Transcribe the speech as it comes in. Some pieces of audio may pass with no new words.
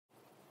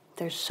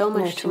There's so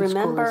much to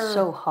remember. School is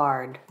so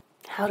hard.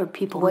 How do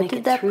people make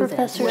it through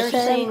this? What did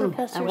that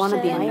professor say? I want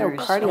to be a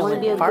nurse. I want to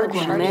be a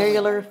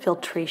glomerular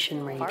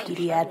filtration rate,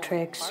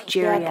 pediatrics,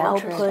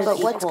 geriatrics,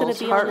 But what's going to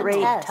be heart on the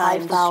rate, test? high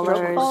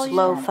Fowlers,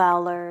 low Yeah.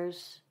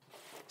 Fowlers.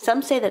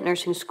 Some say that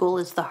nursing school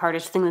is the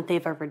hardest thing that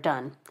they've ever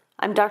done.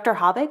 I'm Dr.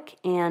 Hobick,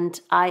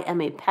 and I am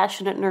a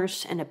passionate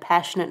nurse and a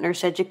passionate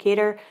nurse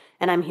educator,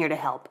 and I'm here to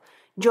help.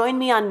 Join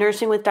me on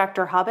Nursing with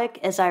Dr. Hobick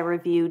as I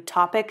review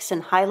topics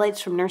and highlights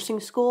from nursing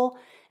school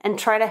and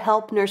try to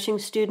help nursing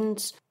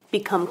students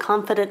become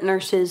confident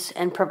nurses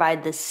and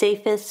provide the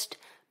safest,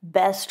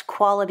 best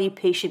quality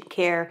patient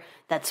care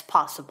that's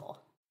possible.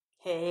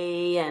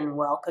 Hey, and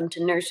welcome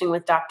to Nursing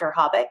with Dr.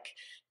 Hobick.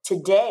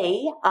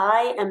 Today,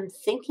 I am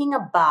thinking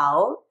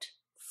about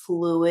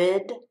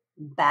fluid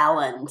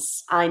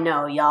balance. I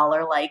know y'all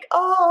are like,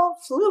 oh,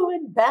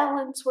 fluid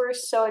balance. We're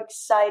so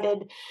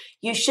excited.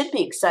 You should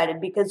be excited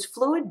because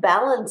fluid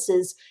balance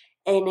is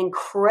an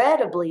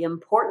incredibly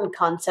important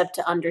concept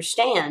to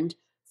understand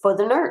for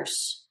the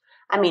nurse.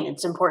 I mean,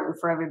 it's important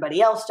for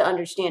everybody else to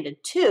understand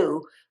it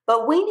too,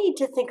 but we need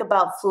to think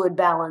about fluid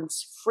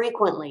balance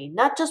frequently,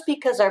 not just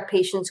because our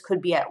patients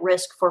could be at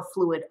risk for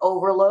fluid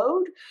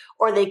overload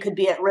or they could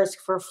be at risk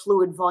for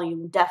fluid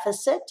volume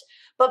deficit,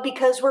 but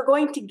because we're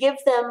going to give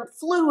them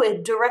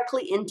fluid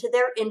directly into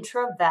their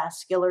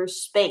intravascular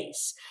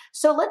space.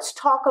 So let's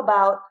talk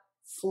about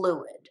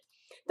fluid.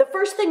 The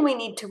first thing we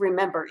need to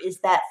remember is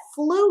that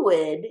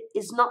fluid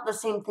is not the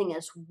same thing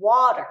as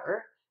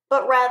water,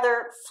 but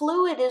rather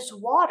fluid is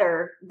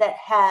water that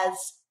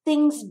has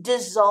things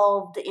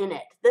dissolved in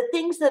it. The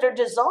things that are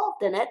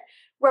dissolved in it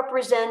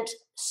represent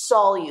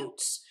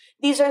solutes.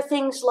 These are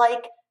things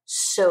like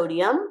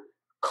sodium,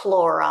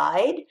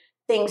 chloride,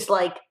 things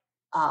like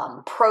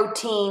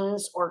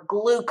proteins or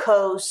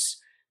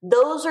glucose.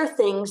 Those are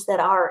things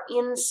that are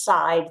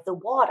inside the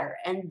water,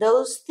 and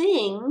those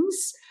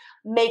things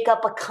make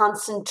up a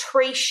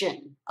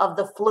concentration of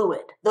the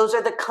fluid. Those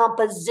are the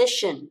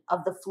composition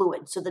of the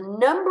fluid. So the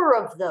number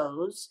of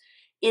those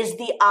is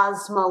the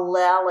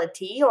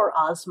osmolality or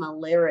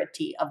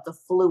osmolarity of the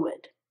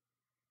fluid.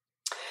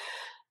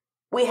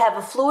 We have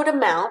a fluid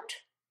amount,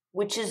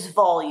 which is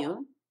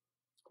volume.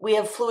 We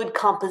have fluid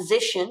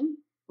composition,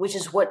 which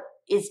is what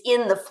is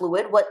in the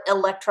fluid, what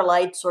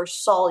electrolytes or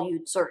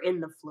solutes are in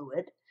the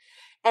fluid.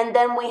 And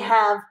then we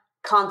have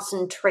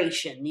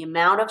concentration, the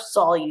amount of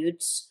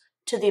solutes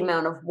to the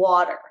amount of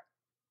water.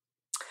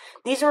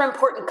 These are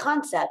important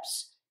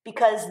concepts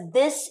because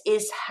this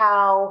is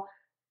how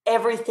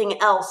everything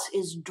else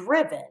is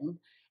driven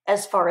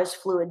as far as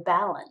fluid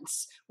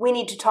balance. We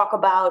need to talk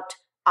about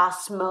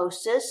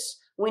osmosis.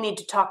 We need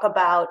to talk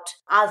about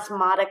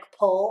osmotic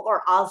pull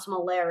or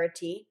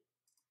osmolarity.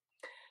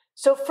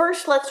 So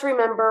first, let's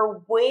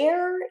remember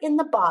where in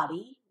the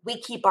body we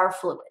keep our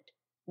fluid.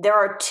 There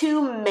are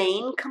two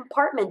main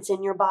compartments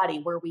in your body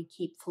where we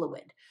keep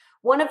fluid.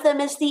 One of them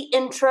is the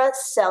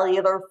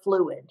intracellular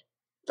fluid.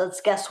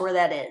 Let's guess where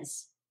that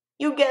is.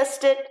 You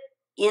guessed it,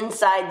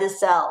 inside the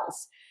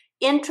cells.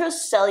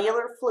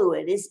 Intracellular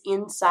fluid is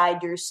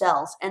inside your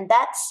cells, and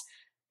that's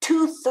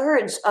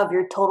 2/3 of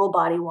your total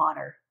body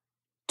water.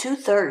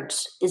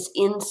 2/3 is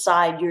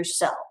inside your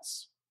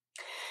cells.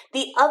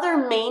 The other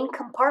main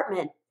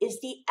compartment is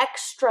the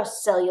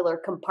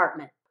extracellular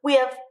compartment. We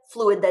have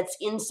fluid that's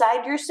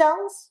inside your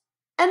cells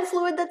and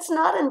fluid that's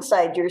not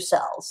inside your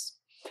cells.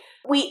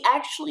 We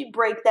actually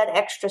break that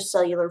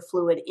extracellular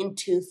fluid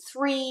into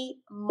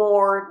 3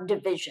 more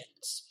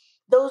divisions.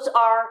 Those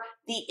are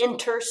the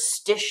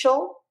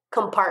interstitial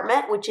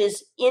compartment, which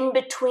is in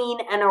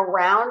between and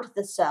around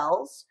the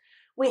cells.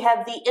 We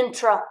have the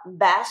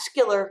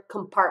intravascular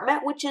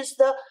compartment, which is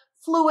the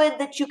fluid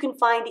that you can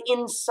find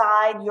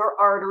inside your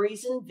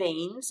arteries and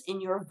veins in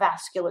your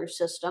vascular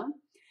system.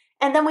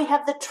 And then we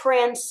have the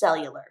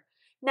transcellular.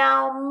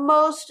 Now,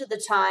 most of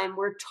the time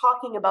we're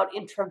talking about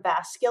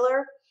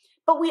intravascular,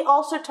 but we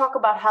also talk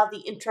about how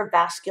the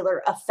intravascular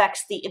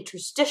affects the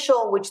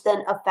interstitial, which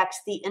then affects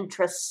the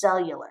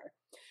intracellular.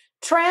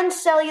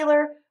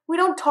 Transcellular, we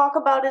don't talk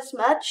about as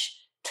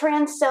much.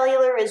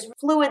 Transcellular is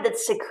fluid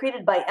that's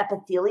secreted by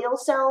epithelial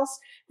cells.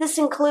 This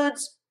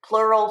includes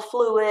pleural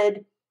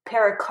fluid,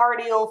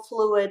 pericardial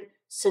fluid,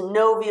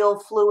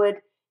 synovial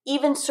fluid,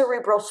 even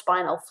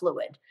cerebrospinal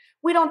fluid.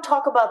 We don't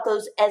talk about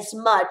those as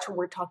much when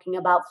we're talking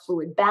about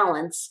fluid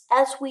balance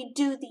as we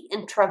do the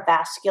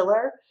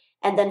intravascular,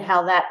 and then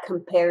how that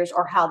compares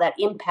or how that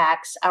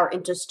impacts our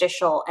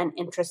interstitial and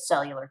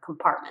intracellular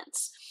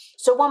compartments.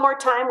 So one more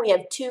time, we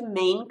have 2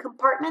 main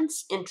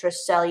compartments,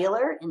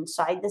 intracellular,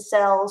 inside the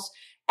cells,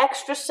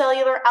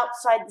 extracellular,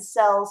 outside the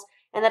cells,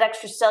 and that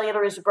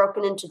extracellular is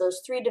broken into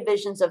those 3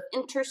 divisions of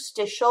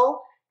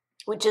interstitial,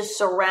 which is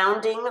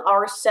surrounding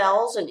our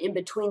cells and in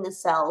between the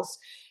cells,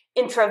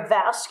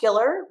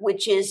 intravascular,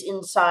 which is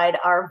inside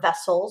our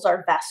vessels,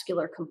 our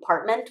vascular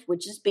compartment,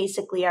 which is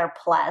basically our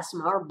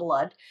plasma or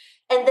blood,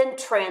 and then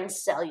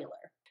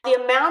transcellular. The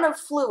amount of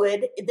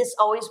fluid, this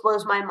always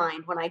blows my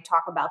mind when I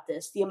talk about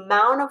this, the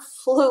amount of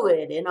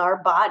fluid in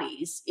our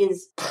bodies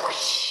is,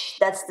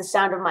 that's the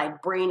sound of my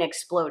brain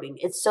exploding.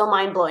 It's so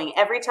mind-blowing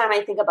every time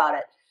I think about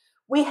it.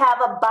 We have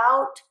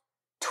about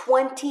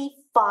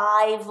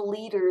 25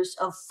 liters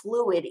of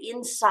fluid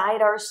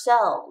inside our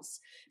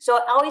cells. So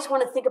I always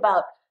want to think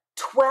about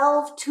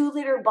 12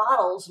 2-liter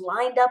bottles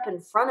lined up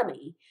in front of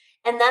me,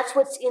 and that's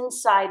what's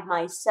inside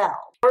my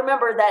cell.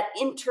 Remember that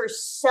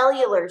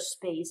intercellular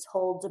space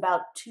holds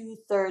about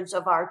 2/3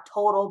 of our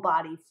total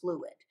body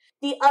fluid.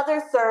 The other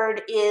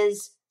third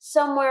is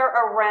somewhere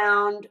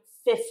around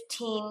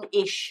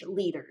 15-ish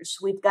liters.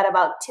 We've got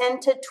about 10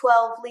 to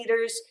 12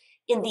 liters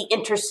in the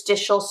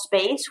interstitial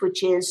space,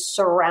 which is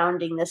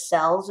surrounding the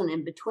cells and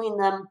in between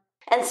them,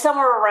 and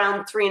somewhere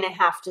around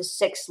 3.5 to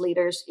 6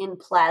 liters in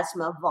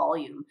plasma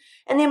volume.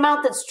 And the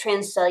amount that's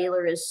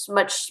transcellular is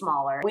much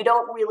smaller. We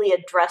don't really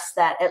address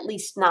that, at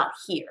least not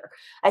here.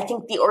 I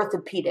think the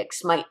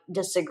orthopedics might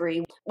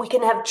disagree. We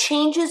can have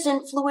changes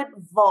in fluid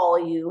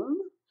volume.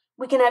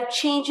 We can have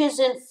changes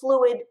in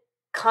fluid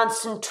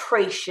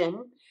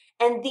concentration,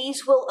 and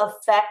these will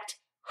affect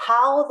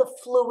how the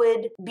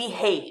fluid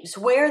behaves,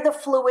 where the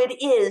fluid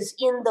is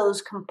in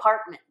those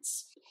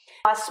compartments.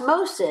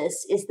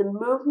 Osmosis is the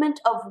movement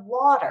of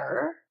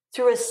water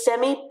through a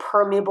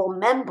semi-permeable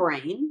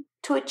membrane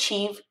to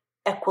achieve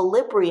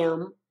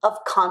equilibrium of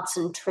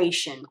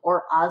concentration,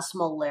 or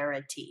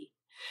osmolarity.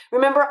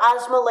 Remember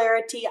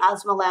osmolarity,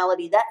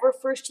 osmolality, that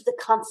refers to the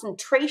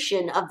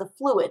concentration of the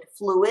fluid.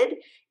 Fluid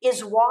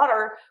is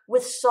water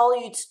with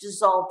solutes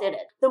dissolved in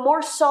it. The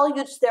more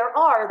solutes there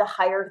are, the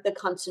higher the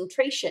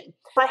concentration.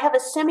 If I have a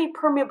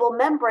semi-permeable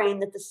membrane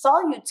that the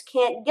solutes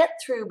can't get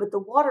through, but the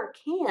water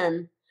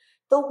can,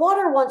 the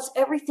water wants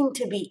everything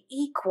to be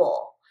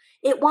equal.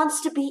 It wants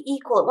to be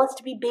equal. It wants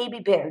to be baby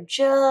bear,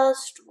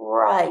 just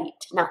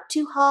right. Not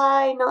too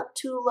high, not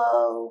too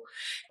low.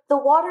 The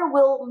water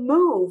will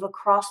move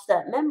across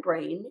that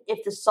membrane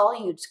if the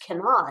solutes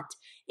cannot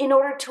in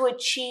order to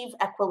achieve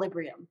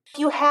equilibrium. If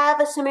you have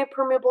a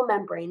semi-permeable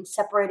membrane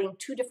separating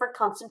two different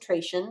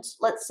concentrations,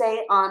 let's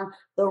say on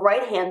the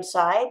right-hand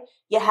side,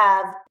 you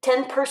have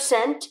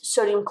 10%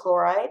 sodium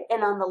chloride,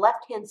 and on the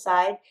left-hand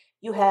side,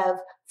 you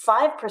have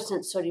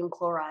 5% sodium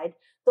chloride,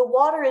 the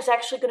water is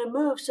actually going to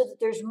move so that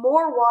there's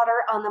more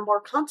water on the more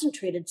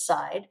concentrated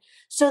side,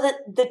 so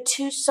that the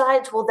two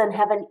sides will then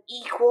have an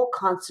equal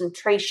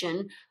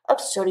concentration of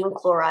sodium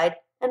chloride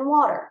and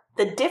water.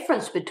 The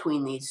difference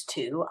between these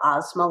two,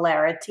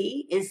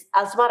 osmolarity, is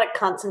osmotic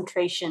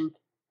concentration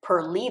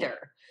per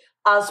liter.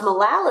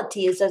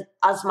 Osmolality is an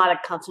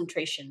osmotic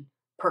concentration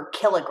per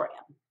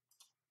kilogram.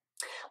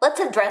 Let's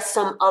address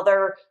some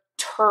other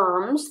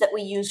terms that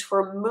we use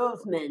for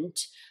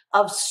movement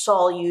of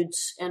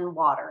solutes and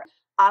water.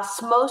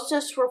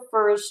 Osmosis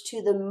refers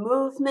to the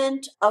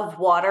movement of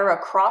water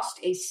across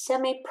a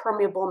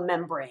semi-permeable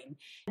membrane.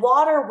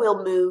 Water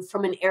will move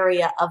from an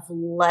area of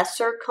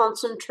lesser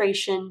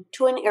concentration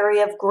to an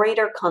area of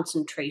greater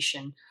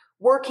concentration,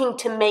 working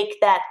to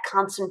make that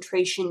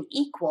concentration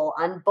equal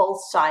on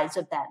both sides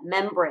of that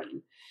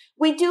membrane.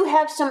 We do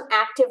have some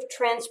active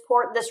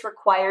transport. This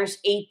requires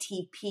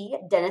ATP,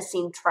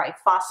 adenosine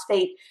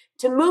triphosphate,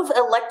 to move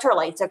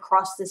electrolytes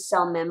across the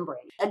cell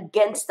membrane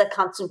against the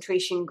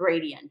concentration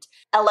gradient.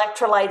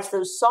 Electrolytes,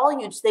 those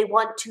solutes, they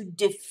want to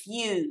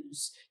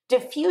diffuse.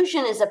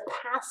 Diffusion is a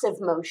passive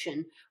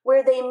motion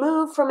where they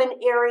move from an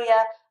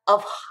area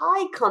of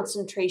high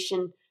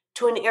concentration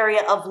to an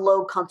area of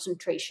low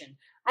concentration.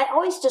 I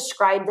always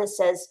describe this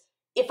as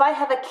if I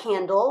have a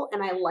candle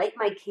and I light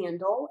my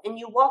candle and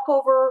you walk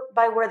over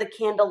by where the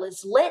candle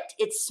is lit,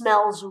 it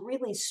smells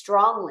really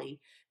strongly.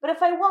 But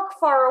if I walk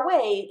far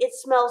away, it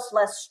smells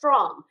less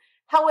strong.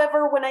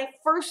 However, when I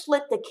first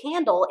lit the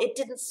candle, it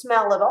didn't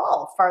smell at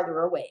all farther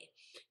away.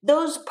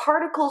 Those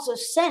particles of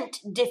scent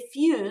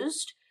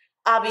diffused,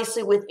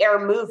 obviously with air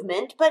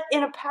movement, but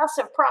in a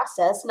passive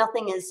process,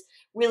 nothing is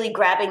really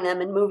grabbing them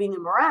and moving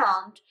them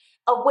around,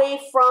 away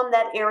from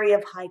that area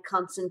of high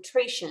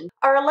concentration.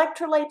 Our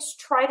electrolytes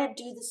try to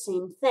do the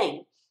same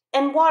thing.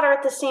 And water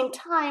at the same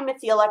time, if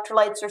the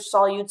electrolytes or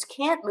solutes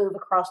can't move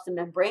across the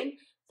membrane,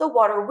 the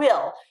water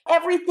will.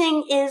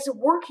 Everything is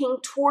working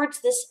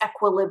towards this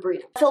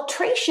equilibrium.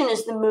 Filtration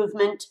is the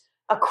movement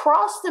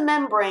across the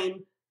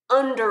membrane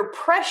under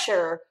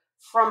pressure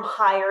from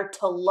higher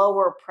to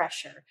lower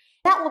pressure.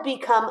 That will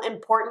become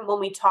important when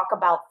we talk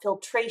about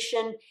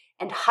filtration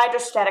and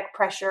hydrostatic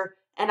pressure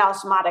and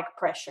osmotic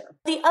pressure.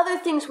 The other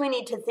things we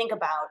need to think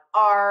about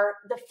are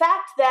the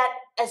fact that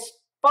as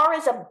far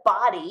as a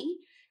body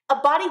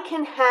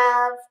can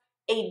have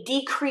a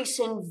decrease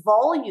in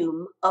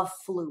volume of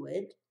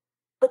fluid,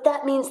 but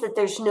that means that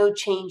there's no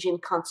change in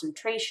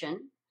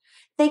concentration.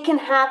 They can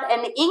have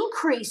an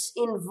increase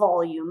in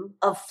volume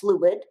of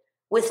fluid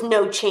with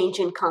no change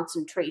in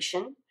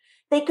concentration.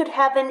 They could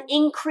have an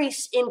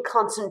increase in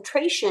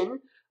concentration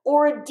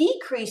or a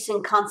decrease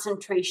in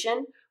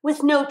concentration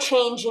with no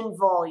change in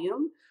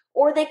volume,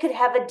 or they could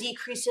have a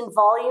decrease in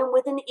volume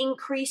with an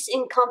increase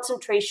in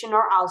concentration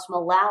or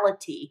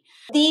osmolality.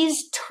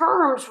 These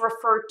terms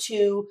refer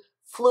to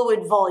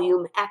fluid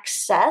volume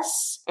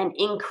excess, an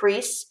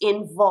increase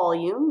in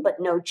volume, but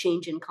no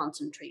change in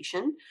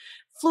concentration.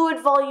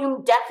 Fluid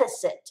volume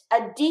deficit,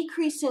 a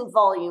decrease in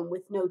volume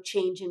with no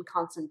change in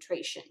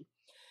concentration.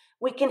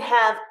 We can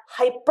have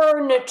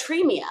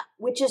hypernatremia,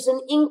 which is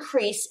an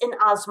increase in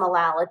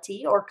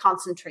osmolality or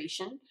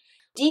concentration,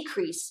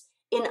 decrease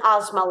in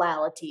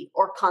osmolality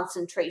or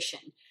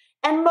concentration.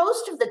 And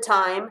most of the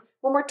time,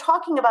 when we're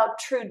talking about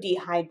true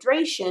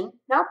dehydration,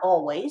 not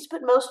always,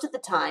 but most of the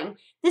time,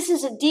 this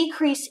is a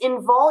decrease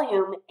in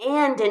volume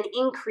and an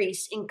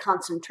increase in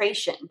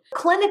concentration.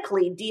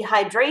 Clinically,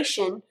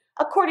 dehydration,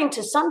 according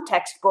to some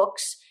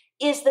textbooks,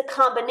 is the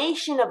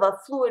combination of a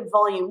fluid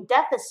volume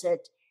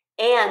deficit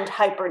and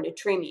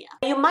hypernatremia.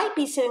 You might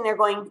be sitting there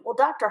going, well,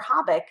 Dr.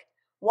 Habeck,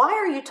 why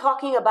are you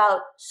talking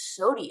about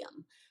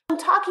sodium? I'm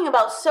talking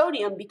about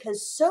sodium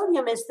because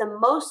sodium is the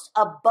most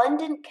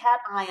abundant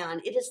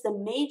cation. It is the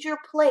major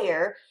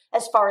player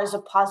as far as a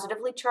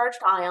positively charged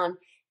ion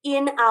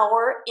in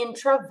our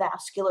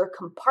intravascular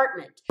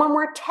compartment. When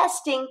we're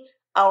testing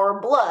our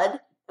blood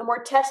and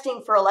we're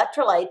testing for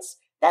electrolytes,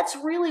 that's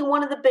really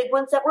one of the big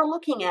ones that we're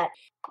looking at.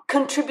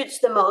 Contributes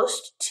the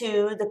most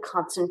to the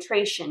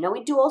concentration. Now,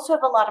 we do also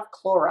have a lot of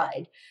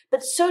chloride,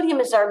 but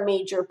sodium is our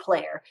major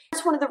player.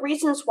 That's one of the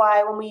reasons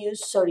why when we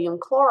use sodium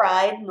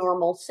chloride,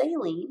 normal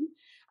saline,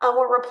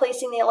 we're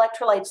replacing the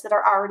electrolytes that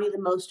are already the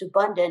most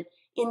abundant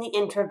in the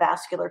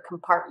intravascular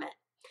compartment.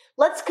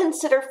 Let's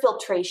consider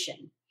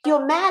filtration. You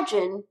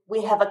imagine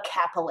we have a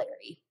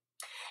capillary,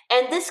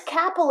 and this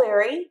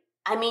capillary,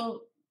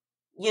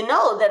 you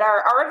know that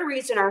our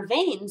arteries and our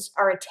veins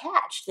are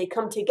attached. They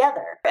come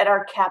together at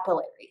our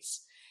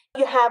capillaries.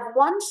 You have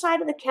one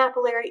side of the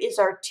capillary is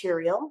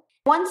arterial.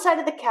 One side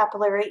of the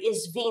capillary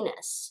is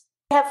venous.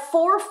 You have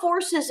four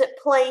forces at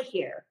play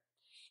here.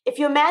 If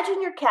you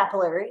imagine your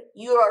capillary,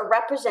 you are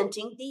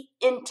representing the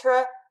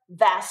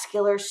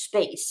intravascular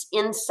space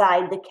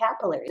inside the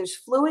capillary. There's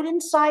fluid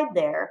inside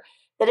there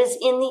that is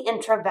in the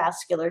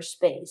intravascular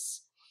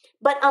space.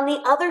 But on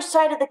the other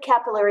side of the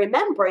capillary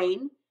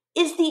membrane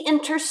is the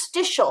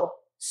interstitial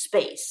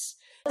space.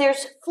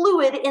 There's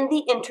fluid in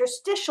the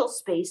interstitial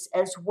space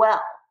as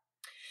well.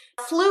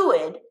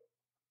 Fluid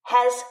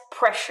has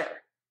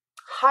pressure.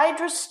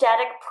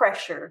 Hydrostatic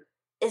pressure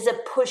is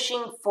a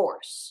pushing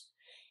force.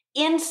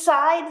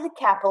 Inside the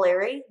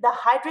capillary, the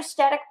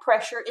hydrostatic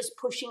pressure is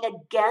pushing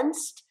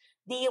against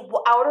the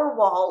outer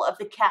wall of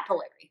the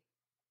capillary.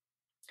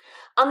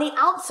 On the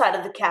outside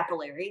of the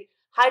capillary,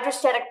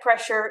 hydrostatic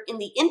pressure in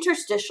the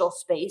interstitial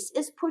space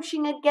is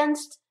pushing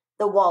against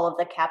the wall of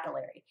the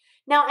capillary.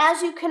 Now,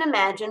 as you can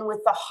imagine,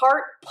 with the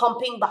heart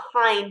pumping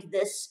behind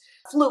this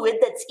fluid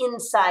that's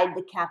inside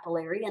the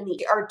capillary and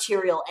the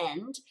arterial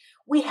end,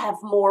 we have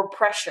more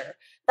pressure.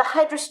 The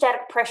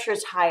hydrostatic pressure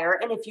is higher,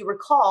 and if you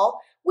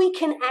recall, we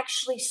can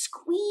actually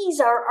squeeze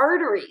our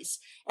arteries.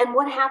 And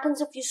what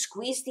happens if you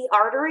squeeze the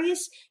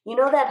arteries? You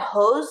know that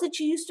hose that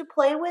you used to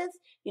play with?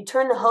 You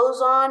turn the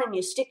hose on and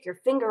you stick your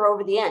finger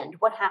over the end.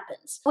 What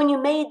happens? When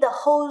you made the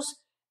hose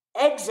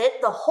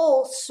exit, the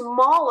hole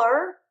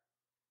smaller,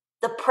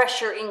 the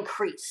pressure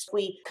increased.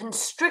 We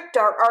constrict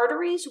our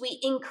arteries, we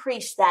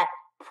increase that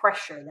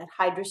pressure, that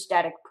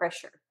hydrostatic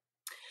pressure.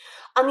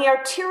 On the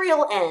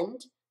arterial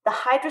end, the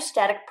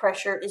hydrostatic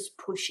pressure is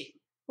pushing.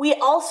 We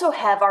also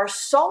have our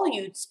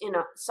solutes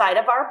inside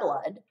of our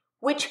blood,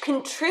 which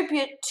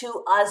contribute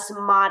to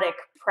osmotic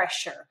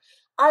pressure.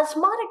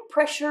 Osmotic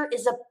pressure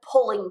is a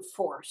pulling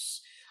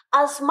force.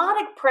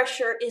 Osmotic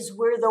pressure is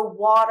where the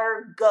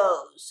water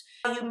goes.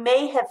 You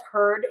may have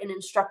heard an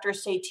instructor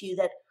say to you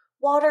that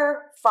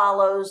water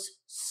follows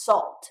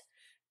salt,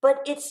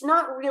 but it's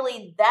not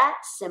really that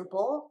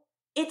simple.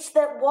 It's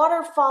that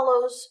water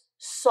follows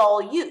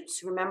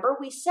solutes. Remember,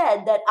 we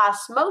said that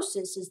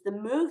osmosis is the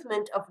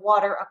movement of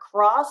water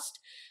across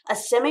a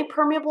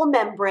semi-permeable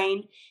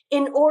membrane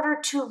in order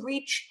to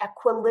reach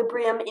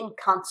equilibrium in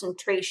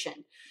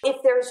concentration.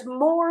 If there's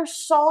more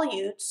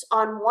solutes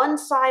on one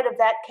side of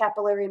that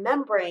capillary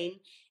membrane,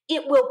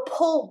 it will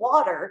pull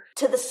water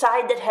to the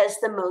side that has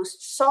the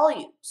most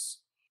solutes.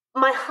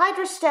 My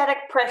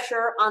hydrostatic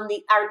pressure on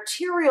the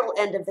arterial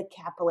end of the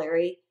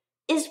capillary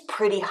is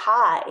pretty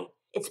high.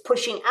 It's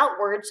pushing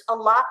outwards a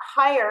lot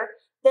higher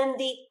than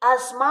the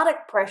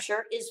osmotic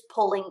pressure is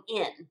pulling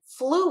in.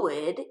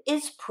 Fluid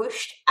is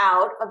pushed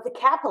out of the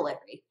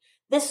capillary.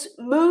 This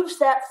moves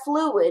that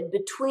fluid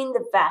between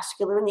the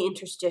vascular and the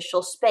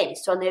interstitial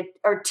space. So on the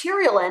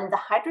arterial end, the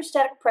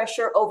hydrostatic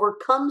pressure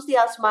overcomes the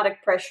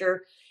osmotic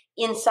pressure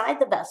inside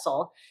the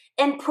vessel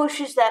and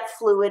pushes that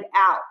fluid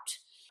out.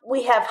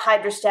 We have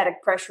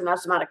hydrostatic pressure and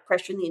osmotic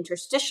pressure in the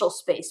interstitial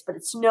space, but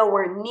it's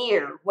nowhere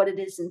near what it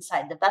is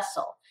inside the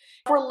vessel.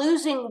 If we're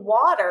losing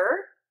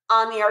water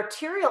on the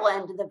arterial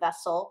end of the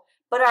vessel,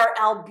 but our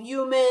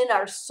albumin,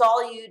 our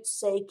solutes,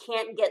 say,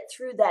 can't get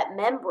through that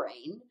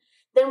membrane,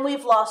 then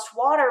we've lost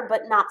water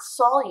but not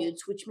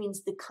solutes, which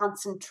means the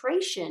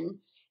concentration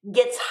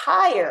gets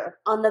higher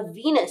on the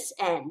venous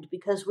end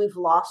because we've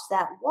lost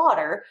that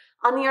water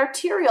on the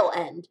arterial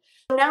end.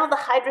 Now the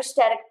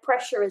hydrostatic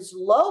pressure is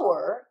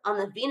lower on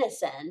the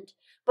venous end,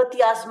 but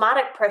the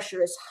osmotic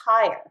pressure is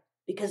higher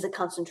because the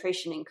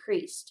concentration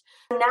increased.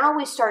 Now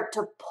we start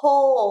to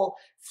pull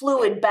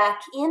fluid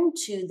back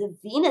into the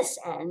venous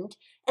end,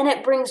 and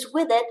it brings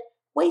with it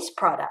waste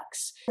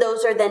products.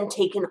 Those are then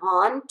taken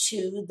on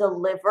to the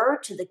liver,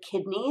 to the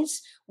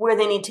kidneys, where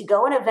they need to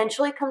go, and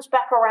eventually comes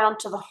back around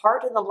to the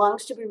heart and the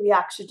lungs to be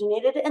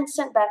reoxygenated and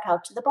sent back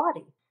out to the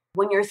body.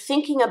 When you're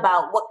thinking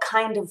about what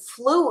kind of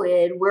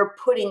fluid we're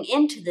putting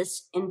into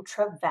this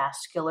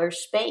intravascular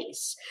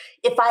space,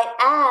 if I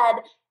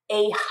add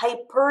a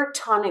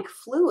hypertonic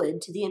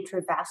fluid to the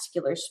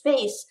intravascular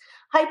space,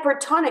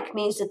 hypertonic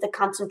means that the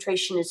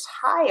concentration is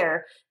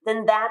higher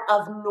than that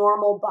of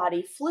normal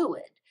body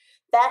fluid.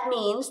 That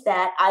means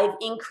that I've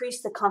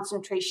increased the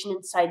concentration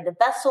inside the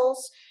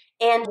vessels,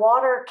 and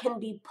water can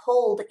be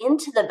pulled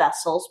into the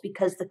vessels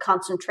because the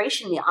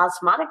concentration, the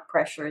osmotic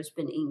pressure, has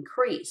been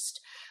increased.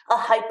 A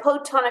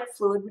hypotonic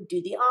fluid would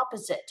do the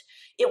opposite.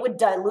 It would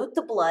dilute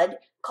the blood,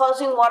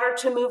 causing water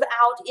to move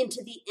out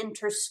into the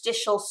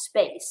interstitial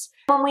space.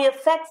 When we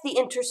affect the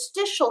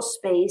interstitial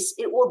space,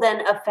 it will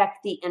then affect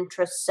the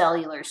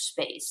intracellular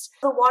space.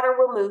 The water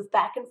will move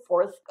back and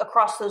forth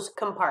across those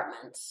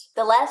compartments.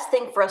 The last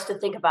thing for us to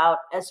think about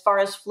as far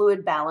as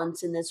fluid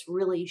balance in this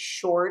really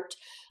short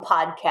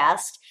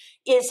podcast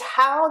is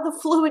how the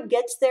fluid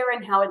gets there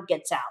and how it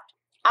gets out.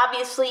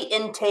 Obviously,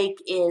 intake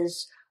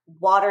is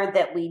water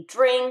that we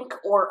drink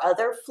or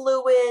other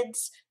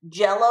fluids.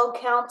 Jello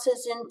counts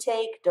as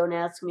intake. Don't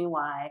ask me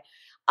why.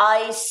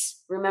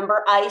 Ice,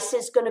 remember, ice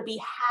is going to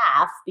be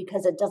half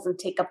because it doesn't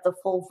take up the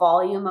full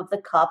volume of the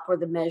cup or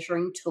the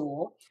measuring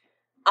tool.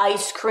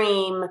 Ice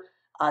cream,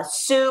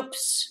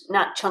 soups,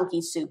 not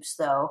chunky soups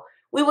though.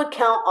 We would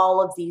count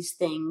all of these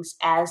things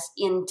as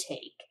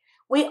intake.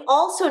 We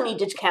also need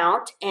to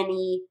count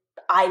any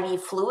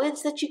IV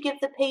fluids that you give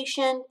the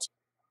patient,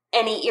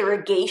 any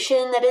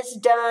irrigation that is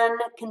done.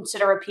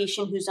 Consider a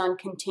patient who's on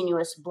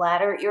continuous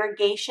bladder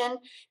irrigation.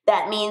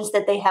 That means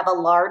that they have a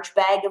large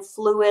bag of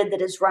fluid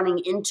that is running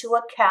into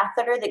a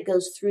catheter that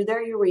goes through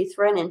their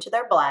urethra and into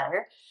their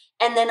bladder.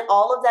 And then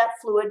all of that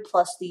fluid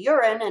plus the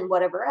urine and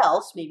whatever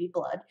else, maybe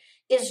blood,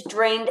 is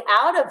drained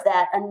out of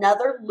that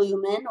another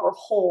lumen or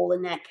hole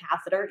in that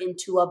catheter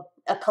into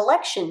a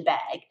collection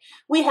bag.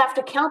 We have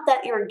to count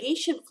that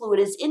irrigation fluid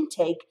as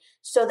intake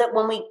so that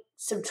when we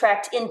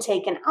subtract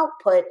intake and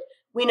output,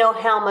 we know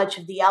how much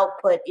of the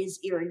output is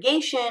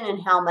irrigation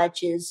and how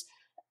much is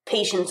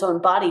patient's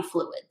own body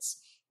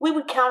fluids. We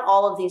would count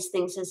all of these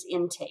things as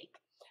intake.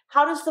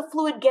 How does the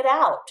fluid get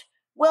out?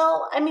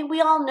 Well, I mean, we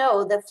all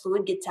know that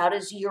fluid gets out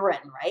as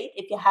urine, right?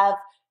 If you have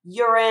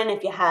urine,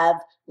 if you have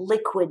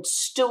liquid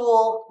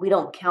stool, we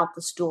don't count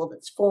the stool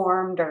that's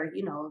formed or,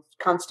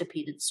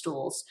 constipated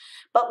stools.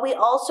 But we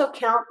also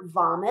count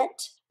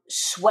vomit.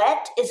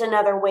 Sweat is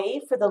another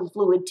way for the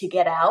fluid to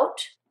get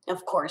out.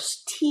 Of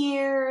course,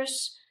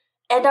 tears.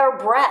 And our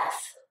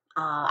breath.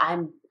 I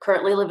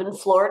currently live in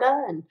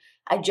Florida, and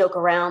I joke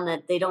around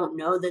that they don't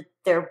know that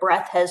their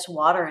breath has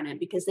water in it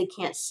because they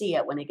can't see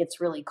it when it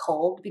gets really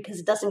cold because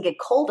it doesn't get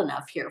cold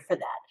enough here for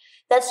that.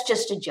 That's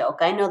just a joke.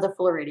 I know the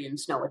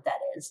Floridians know what that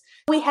is.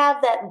 We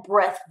have that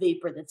breath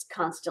vapor that's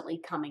constantly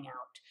coming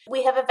out.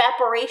 We have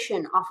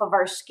evaporation off of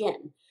our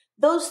skin.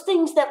 Those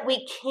things that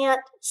we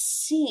can't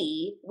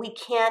see, we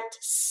can't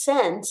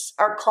sense,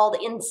 are called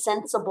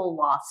insensible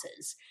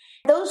losses.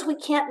 Those we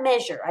can't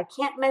measure. I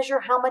can't measure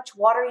how much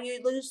water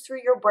you lose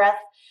through your breath.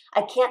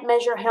 I can't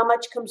measure how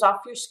much comes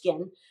off your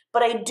skin.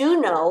 But I do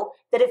know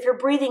that if you're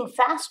breathing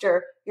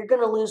faster, you're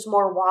going to lose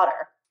more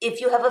water.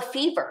 If you have a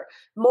fever,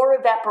 more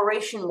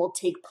evaporation will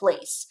take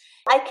place.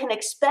 I can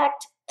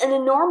expect in a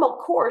normal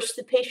course,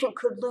 the patient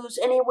could lose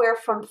anywhere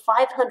from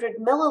 500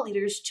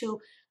 milliliters to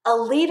a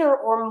liter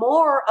or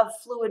more of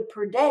fluid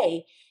per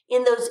day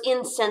in those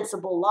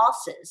insensible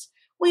losses.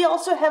 We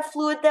also have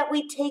fluid that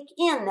we take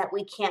in that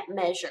we can't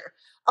measure.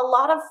 A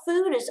lot of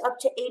food is up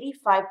to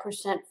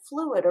 85%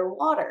 fluid or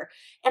water,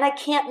 and I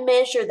can't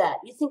measure that.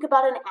 You think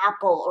about an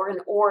apple or an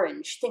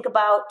orange. Think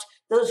about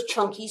those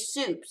chunky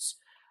soups.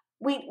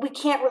 We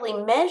can't really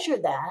measure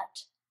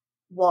that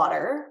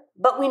water,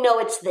 but we know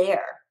it's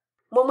there.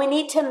 When we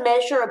need to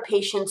measure a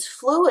patient's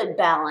fluid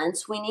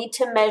balance, we need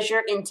to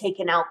measure intake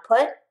and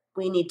output.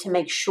 We need to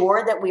make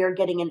sure that we are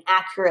getting an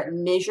accurate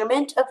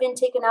measurement of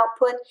intake and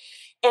output.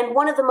 And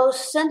one of the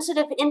most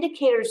sensitive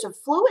indicators of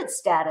fluid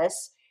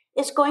status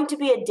is going to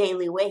be a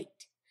daily weight.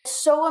 It's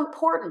so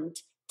important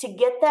to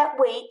get that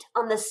weight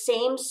on the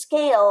same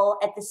scale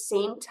at the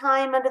same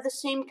time under the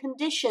same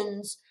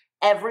conditions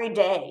every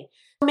day.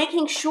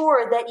 Making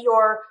sure that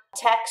your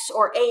techs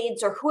or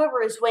aides or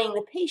whoever is weighing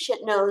the patient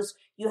knows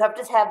you have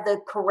to have the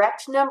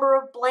correct number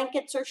of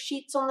blankets or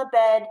sheets on the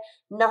bed,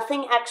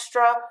 nothing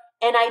extra.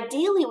 And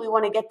ideally, we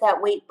want to get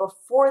that weight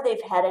before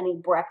they've had any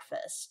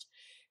breakfast.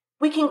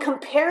 We can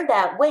compare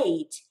that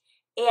weight,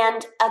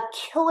 and a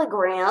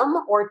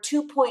kilogram or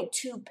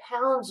 2.2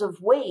 pounds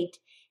of weight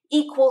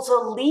equals a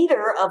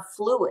liter of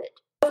fluid.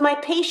 If my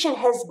patient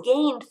has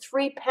gained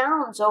 3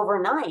 pounds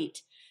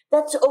overnight,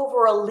 that's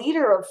over a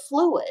liter of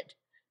fluid.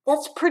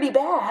 That's pretty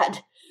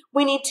bad.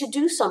 We need to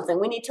do something.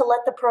 We need to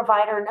let the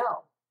provider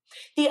know.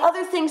 The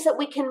other things that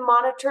we can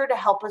monitor to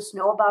help us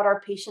know about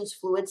our patient's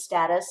fluid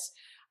status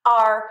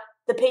are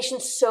the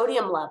patient's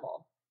sodium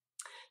level,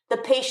 the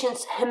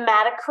patient's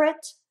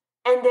hematocrit,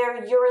 and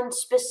their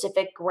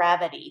urine-specific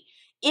gravity.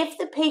 If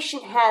the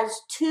patient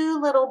has too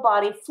little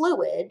body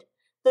fluid,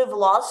 they've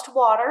lost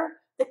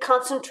water, the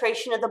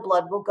concentration of the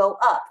blood will go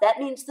up. That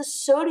means the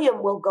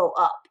sodium will go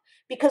up,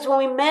 because when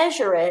we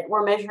measure it,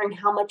 we're measuring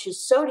how much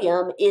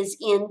sodium is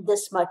in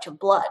this much of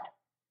blood.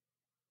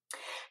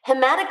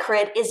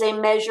 Hematocrit is a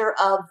measure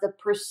of the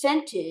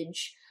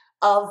percentage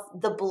of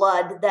the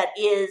blood that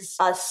is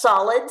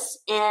solids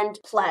and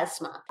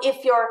plasma.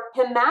 If your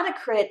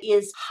hematocrit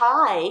is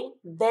high,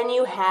 then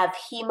you have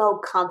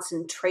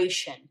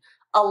hemoconcentration,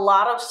 a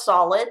lot of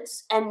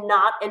solids and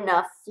not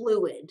enough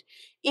fluid.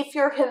 If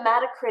your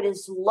hematocrit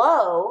is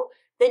low,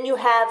 then you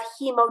have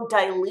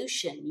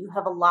hemodilution. You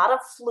have a lot of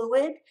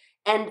fluid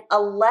and a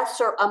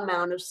lesser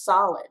amount of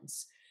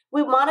solids.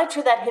 We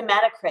monitor that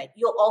hematocrit.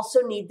 You'll also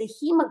need the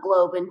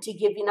hemoglobin to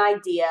give you an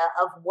idea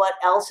of what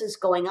else is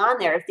going on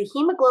there. If the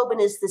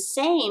hemoglobin is the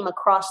same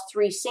across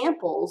 3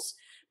 samples,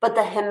 but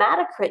the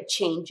hematocrit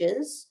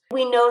changes,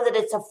 we know that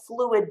it's a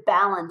fluid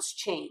balance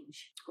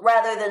change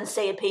rather than,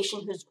 say, a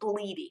patient who's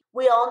bleeding.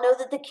 We all know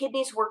that the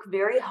kidneys work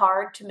very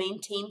hard to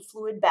maintain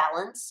fluid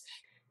balance.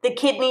 The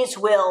kidneys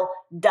will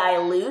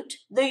dilute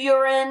the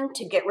urine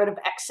to get rid of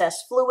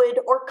excess fluid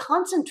or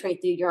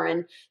concentrate the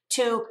urine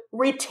to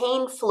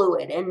retain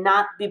fluid and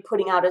not be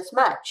putting out as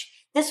much.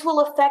 This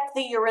will affect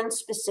the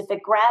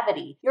urine-specific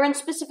gravity.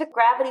 Urine-specific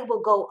gravity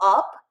will go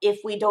up if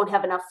we don't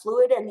have enough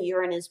fluid and the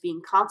urine is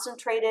being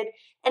concentrated,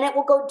 and it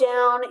will go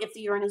down if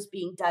the urine is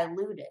being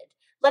diluted,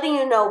 letting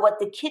you know what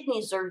the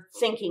kidneys are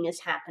thinking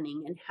is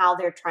happening and how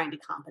they're trying to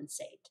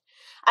compensate.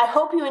 I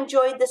hope you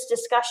enjoyed this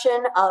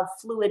discussion of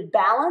fluid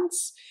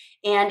balance.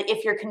 And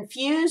if you're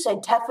confused, I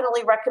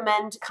definitely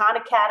recommend Khan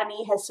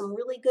Academy has some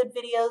really good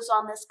videos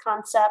on this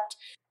concept.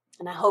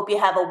 And I hope you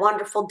have a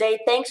wonderful day.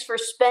 Thanks for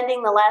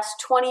spending the last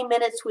 20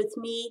 minutes with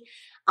me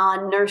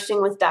on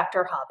Nursing with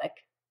Dr.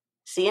 Habeck.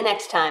 See you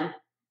next time.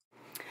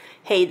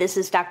 Hey, this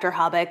is Dr.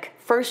 Habeck.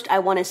 First, I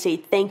want to say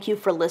thank you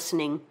for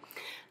listening.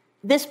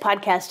 This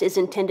podcast is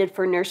intended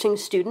for nursing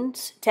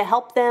students to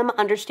help them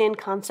understand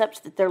concepts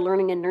that they're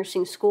learning in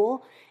nursing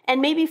school, and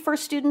maybe for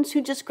students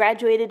who just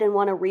graduated and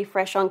want to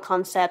refresh on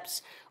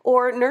concepts,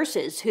 or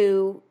nurses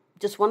who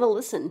just want to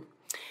listen.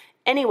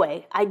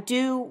 Anyway, I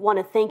do want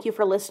to thank you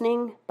for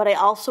listening, but I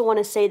also want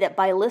to say that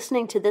by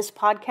listening to this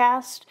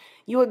podcast,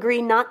 you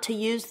agree not to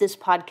use this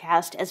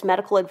podcast as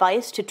medical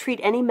advice to treat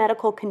any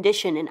medical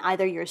condition in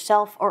either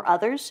yourself or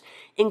others,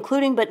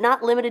 including but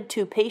not limited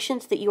to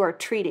patients that you are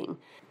treating.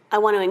 I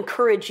want to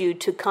encourage you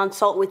to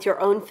consult with your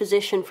own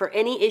physician for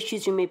any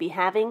issues you may be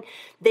having.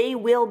 They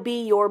will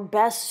be your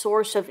best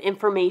source of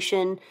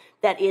information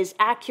that is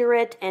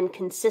accurate and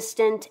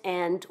consistent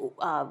and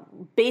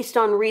based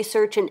on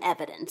research and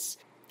evidence.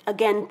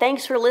 Again,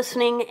 thanks for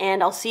listening,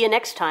 and I'll see you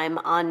next time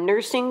on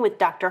Nursing with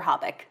Dr.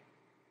 Habeck.